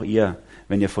 Auch ihr,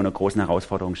 wenn ihr vor einer großen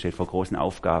Herausforderung steht, vor großen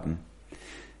Aufgaben.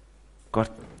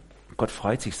 Gott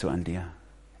freut sich so an dir.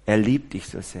 Er liebt dich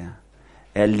so sehr.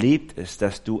 Er liebt es,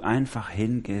 dass du einfach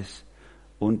hingehst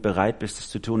und bereit bist, es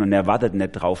zu tun. Und er wartet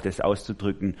nicht drauf, das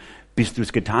auszudrücken, bis du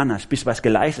es getan hast, bis du was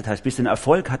geleistet hast, bis du einen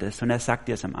Erfolg hattest. Und er sagt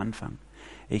dir es am Anfang.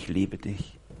 Ich liebe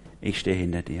dich. Ich stehe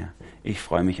hinter dir. Ich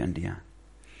freue mich an dir.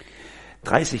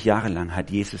 30 Jahre lang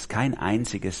hat Jesus kein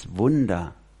einziges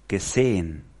Wunder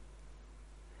gesehen.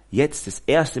 Jetzt, das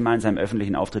erste Mal in seinem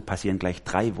öffentlichen Auftritt, passieren gleich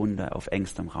 3 Wunder auf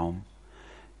engstem Raum,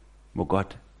 wo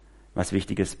Gott was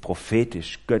Wichtiges,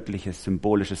 prophetisch, göttliches,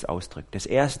 symbolisches ausdrückt. Das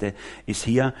erste ist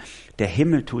hier, der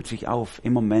Himmel tut sich auf.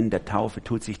 Im Moment der Taufe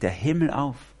tut sich der Himmel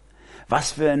auf.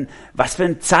 Was für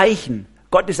ein Zeichen.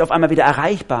 Gott ist auf einmal wieder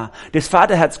erreichbar. Das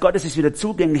Vaterherz Gottes ist wieder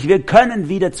zugänglich. Wir können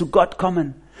wieder zu Gott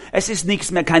kommen. Es ist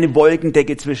nichts mehr, keine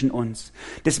Wolkendecke zwischen uns.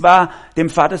 Das war dem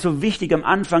Vater so wichtig, am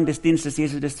Anfang des Dienstes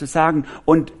Jesu das zu sagen.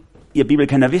 Und ihr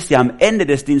Bibelkenner wisst ja, am Ende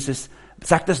des Dienstes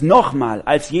sagt das nochmal.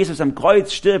 Als Jesus am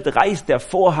Kreuz stirbt, reißt der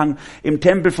Vorhang im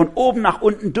Tempel von oben nach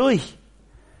unten durch.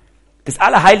 Das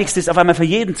Allerheiligste ist auf einmal für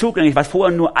jeden zugänglich, was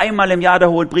vorher nur einmal im Jahr der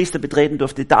Hohepriester betreten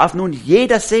durfte, darf nun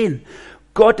jeder sehen.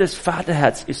 Gottes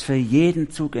Vaterherz ist für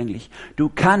jeden zugänglich. Du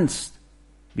kannst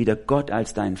wieder Gott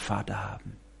als deinen Vater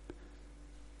haben.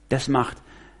 Das macht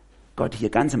Gott hier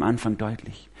ganz am Anfang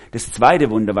deutlich. Das zweite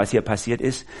Wunder, was hier passiert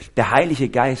ist, der Heilige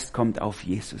Geist kommt auf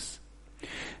Jesus.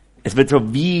 Es wird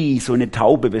so wie so eine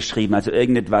Taube beschrieben, also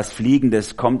irgendetwas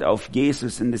Fliegendes kommt auf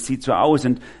Jesus und es sieht so aus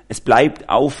und es bleibt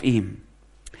auf ihm.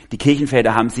 Die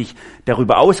Kirchenväter haben sich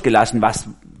darüber ausgelassen,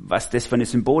 was das für eine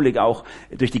Symbolik auch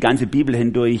durch die ganze Bibel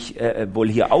hindurch wohl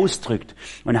hier ausdrückt.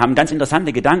 Und haben ganz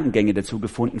interessante Gedankengänge dazu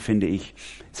gefunden, finde ich.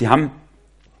 Sie haben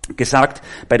gesagt,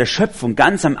 bei der Schöpfung,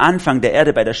 ganz am Anfang der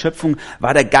Erde, bei der Schöpfung,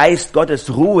 war der Geist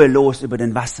Gottes ruhelos über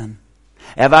den Wassern.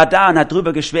 Er war da und hat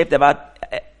drüber geschwebt, aber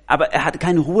er hat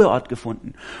keinen Ruheort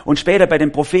gefunden. Und später bei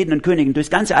den Propheten und Königen, durch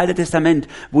das ganze Alte Testament,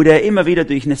 wurde er immer wieder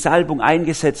durch eine Salbung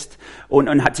eingesetzt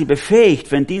und hat sie befähigt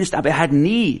für den Dienst, aber er hat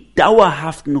nie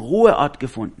dauerhaften Ruheort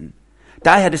gefunden.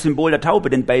 Daher das Symbol der Taube,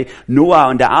 denn bei Noah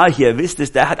und der Arche, ihr wisst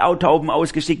es, der hat auch Tauben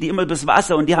ausgeschickt, die immer übers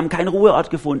Wasser und die haben keinen Ruheort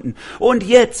gefunden. Und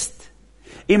jetzt,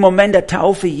 im Moment der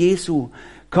Taufe Jesu,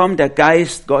 kommt der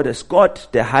Geist Gottes,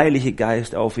 Gott, der Heilige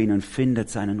Geist auf ihn und findet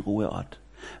seinen Ruheort.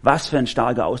 Was für ein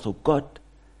starker Ausdruck. Gott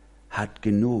hat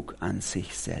genug an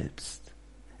sich selbst.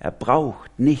 Er braucht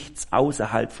nichts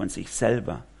außerhalb von sich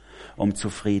selber, um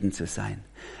zufrieden zu sein.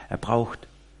 Er braucht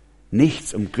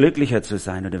nichts, um glücklicher zu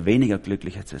sein oder weniger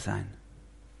glücklicher zu sein,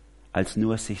 als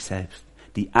nur sich selbst.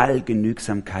 Die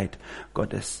Allgenügsamkeit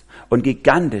Gottes. Und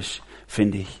gigantisch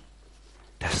finde ich,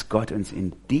 dass Gott uns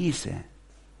in diese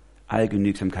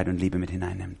Allgenügsamkeit und Liebe mit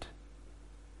hineinnimmt.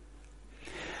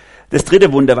 Das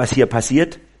dritte Wunder, was hier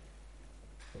passiert,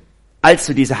 als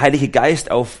so dieser Heilige Geist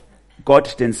auf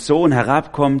Gott, den Sohn,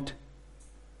 herabkommt,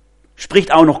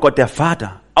 spricht auch noch Gott, der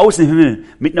Vater, aus dem Himmel,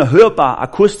 mit einer hörbar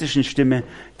akustischen Stimme,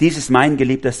 dies ist mein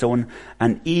geliebter Sohn,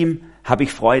 an ihm habe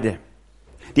ich Freude.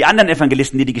 Die anderen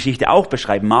Evangelisten, die die Geschichte auch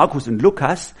beschreiben, Markus und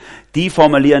Lukas, die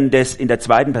formulieren das in der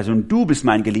zweiten Person. Du bist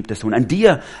mein geliebter Sohn, an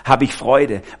dir habe ich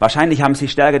Freude. Wahrscheinlich haben sie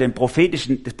stärker das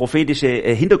prophetische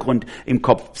Hintergrund im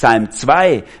Kopf. Psalm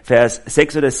 2, Vers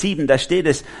 6 oder 7, da steht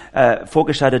es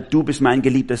vorgeschaltet, du bist mein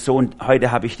geliebter Sohn,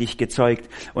 heute habe ich dich gezeugt.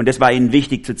 Und das war ihnen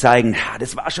wichtig zu zeigen,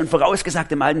 das war schon vorausgesagt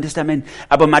im Alten Testament.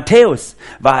 Aber Matthäus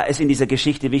war es in dieser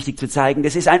Geschichte wichtig zu zeigen,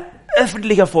 das ist ein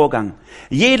öffentlicher Vorgang.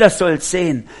 Jeder soll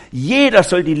sehen, jeder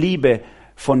soll die Liebe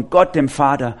von Gott dem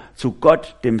Vater zu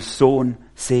Gott dem Sohn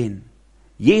sehen.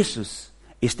 Jesus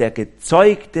ist der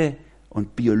gezeugte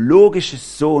und biologische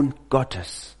Sohn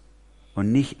Gottes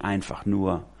und nicht einfach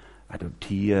nur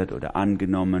adoptiert oder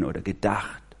angenommen oder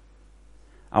gedacht.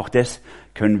 Auch das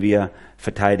können wir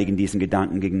verteidigen, diesen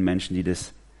Gedanken gegen Menschen, die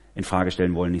das in Frage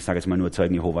stellen wollen. Ich sage jetzt mal nur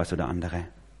Zeugen Jehovas oder andere.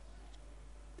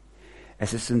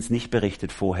 Es ist uns nicht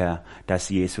berichtet vorher, dass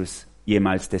Jesus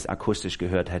jemals das akustisch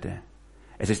gehört hätte.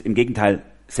 Es ist im Gegenteil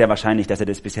sehr wahrscheinlich, dass er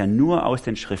das bisher nur aus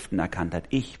den Schriften erkannt hat.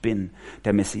 Ich bin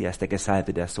der Messias, der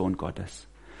Gesalbte, der Sohn Gottes.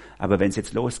 Aber wenn es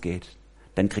jetzt losgeht,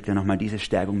 dann kriegt er nochmal diese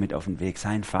Stärkung mit auf den Weg.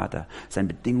 Sein Vater, sein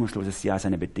bedingungsloses Ja,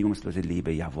 seine bedingungslose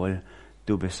Liebe. Jawohl,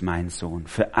 du bist mein Sohn.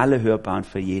 Für alle hörbar und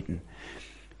für jeden.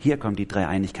 Hier kommt die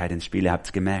Dreieinigkeit ins Spiel. Ihr habt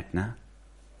es gemerkt, ne?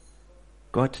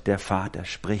 Gott, der Vater,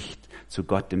 spricht zu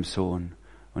Gott, dem Sohn.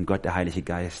 Und Gott, der Heilige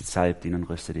Geist, salbt ihn und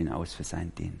rüstet ihn aus für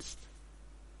seinen Dienst.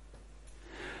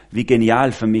 Wie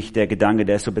genial für mich der Gedanke,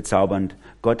 der ist so bezaubernd.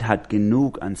 Gott hat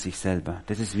genug an sich selber.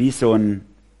 Das ist wie so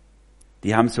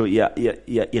die haben so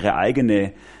ihre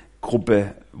eigene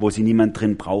Gruppe, wo sie niemand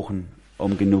drin brauchen,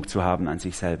 um genug zu haben an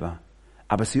sich selber.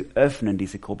 Aber sie öffnen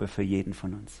diese Gruppe für jeden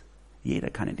von uns. Jeder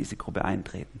kann in diese Gruppe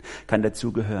eintreten, kann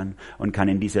dazugehören und kann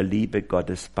in dieser Liebe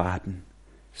Gottes baden.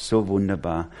 So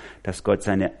wunderbar, dass Gott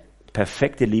seine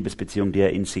perfekte Liebesbeziehung, die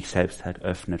er in sich selbst hat,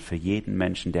 öffnet für jeden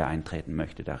Menschen, der eintreten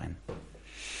möchte darin.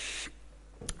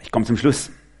 Ich komme zum Schluss.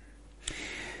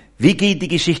 Wie geht die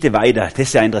Geschichte weiter? Das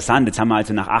ist ja interessant. Jetzt haben wir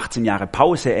also nach 18 Jahren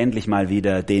Pause endlich mal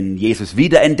wieder den Jesus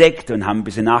wiederentdeckt und haben ein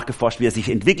bisschen nachgeforscht, wie er sich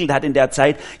entwickelt hat in der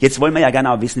Zeit. Jetzt wollen wir ja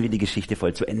gerne auch wissen, wie die Geschichte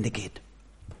voll zu Ende geht.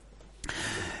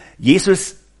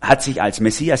 Jesus hat sich als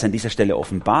Messias an dieser Stelle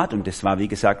offenbart und das war, wie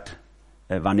gesagt,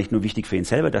 war nicht nur wichtig für ihn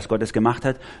selber, dass Gott es gemacht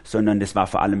hat, sondern das war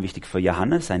vor allem wichtig für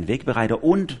Johannes, sein Wegbereiter,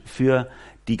 und für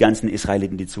die ganzen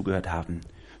Israeliten, die zugehört haben.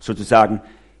 Sozusagen,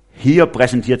 hier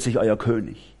präsentiert sich euer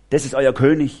König. Das ist euer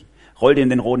König. rollt ihm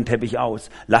den roten Teppich aus,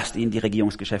 lasst ihn die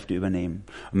Regierungsgeschäfte übernehmen.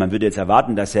 Und man würde jetzt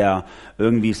erwarten, dass er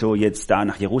irgendwie so jetzt da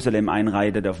nach Jerusalem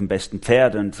einreitet auf dem besten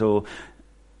Pferd und so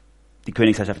die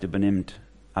Königsherrschaft übernimmt.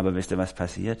 Aber wisst ihr, was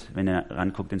passiert, wenn er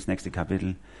ranguckt ins nächste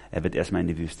Kapitel? Er wird erstmal in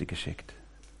die Wüste geschickt.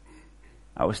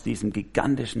 Aus diesem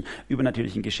gigantischen,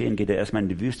 übernatürlichen Geschehen geht er erstmal in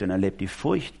die Wüste und erlebt die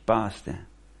furchtbarste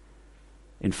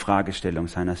Infragestellung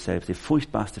seiner selbst, die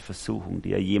furchtbarste Versuchung,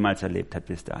 die er jemals erlebt hat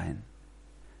bis dahin,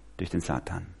 durch den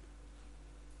Satan.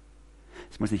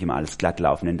 Es muss nicht immer alles glatt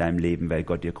laufen in deinem Leben, weil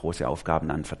Gott dir große Aufgaben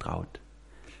anvertraut.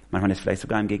 Manchmal ist es vielleicht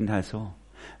sogar im Gegenteil so.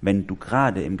 Wenn du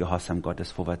gerade im Gehorsam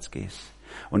Gottes vorwärts gehst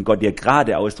und Gott dir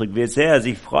gerade ausdrückt, wie sehr er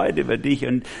sich freut über dich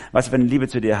und was für eine Liebe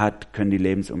zu dir hat, können die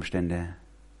Lebensumstände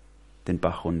den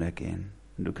Bach runtergehen.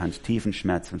 Und du kannst tiefen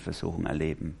Schmerz und Versuchung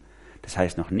erleben. Das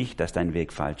heißt noch nicht, dass dein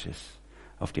Weg falsch ist,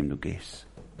 auf dem du gehst.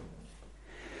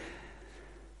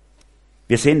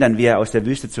 Wir sehen dann, wie er aus der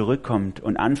Wüste zurückkommt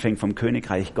und anfängt, vom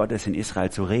Königreich Gottes in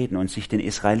Israel zu reden und sich den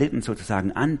Israeliten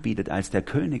sozusagen anbietet als der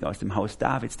König aus dem Haus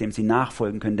Davids, dem sie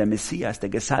nachfolgen können, der Messias, der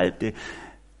Gesalbte.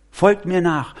 Folgt mir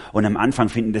nach. Und am Anfang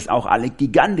finden das auch alle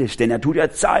gigantisch, denn er tut ja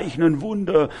Zeichen und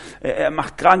Wunder, er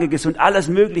macht Kranke gesund, alles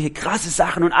mögliche, krasse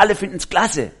Sachen und alle finden es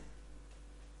klasse.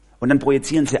 Und dann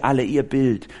projizieren sie alle ihr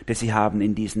Bild, das sie haben,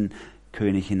 in diesen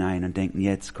König hinein und denken,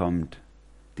 jetzt kommt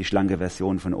die schlanke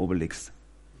Version von Obelix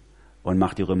und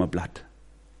macht die Römer platt.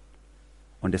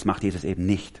 Und das macht Jesus eben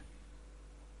nicht.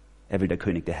 Er will der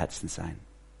König der Herzen sein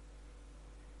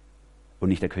und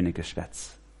nicht der König des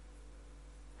Schwerts.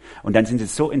 Und dann sind sie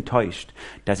so enttäuscht,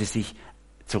 dass sie sich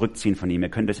zurückziehen von ihm. Ihr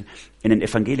könnt das in den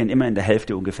Evangelien immer in der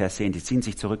Hälfte ungefähr sehen. Sie ziehen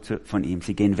sich zurück von ihm,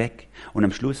 sie gehen weg und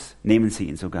am Schluss nehmen sie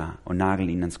ihn sogar und nageln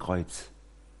ihn ans Kreuz,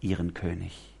 ihren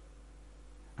König,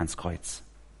 ans Kreuz.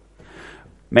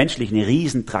 Menschlich eine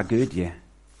Riesentragödie,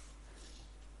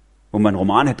 wo man einen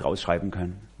Roman hätte rausschreiben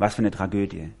können. Was für eine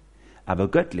Tragödie. Aber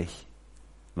göttlich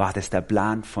war das der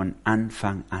Plan von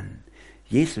Anfang an.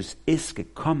 Jesus ist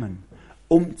gekommen,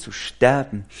 um zu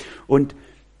sterben. Und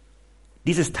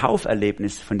dieses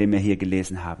Tauferlebnis, von dem wir hier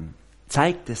gelesen haben,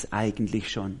 zeigt es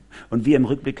eigentlich schon. Und wir im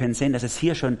Rückblick können sehen, dass es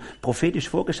hier schon prophetisch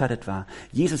vorgeschattet war.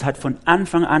 Jesus hat von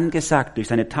Anfang an gesagt, durch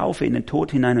seine Taufe in den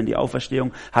Tod hinein und die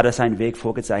Auferstehung hat er seinen Weg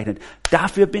vorgezeichnet.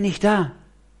 Dafür bin ich da.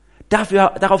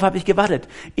 Darauf habe ich gewartet.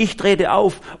 Ich trete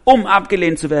auf, um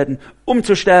abgelehnt zu werden, um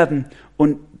zu sterben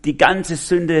und die ganze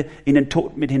Sünde in den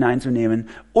Tod mit hineinzunehmen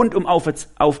und um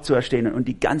aufzuerstehen und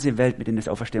die ganze Welt mit in das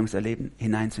Auferstehungserleben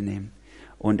hineinzunehmen.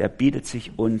 Und er bietet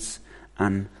sich uns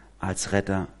an als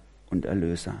Retter und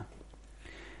Erlöser.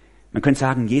 Man könnte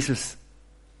sagen, Jesus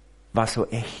war so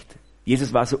echt.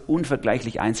 Jesus war so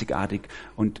unvergleichlich einzigartig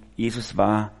und Jesus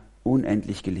war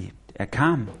unendlich geliebt. Er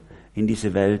kam in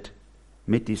diese Welt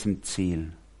mit diesem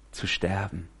Ziel, zu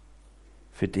sterben.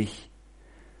 Für dich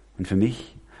und für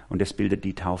mich. Und das bildet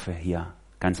die Taufe hier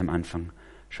ganz am Anfang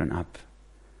schon ab.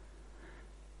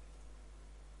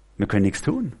 Wir können nichts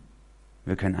tun.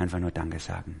 Wir können einfach nur Danke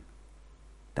sagen.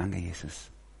 Danke, Jesus.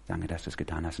 Danke, dass du es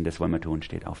getan hast. Und das wollen wir tun.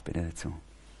 Steht auf bitte dazu.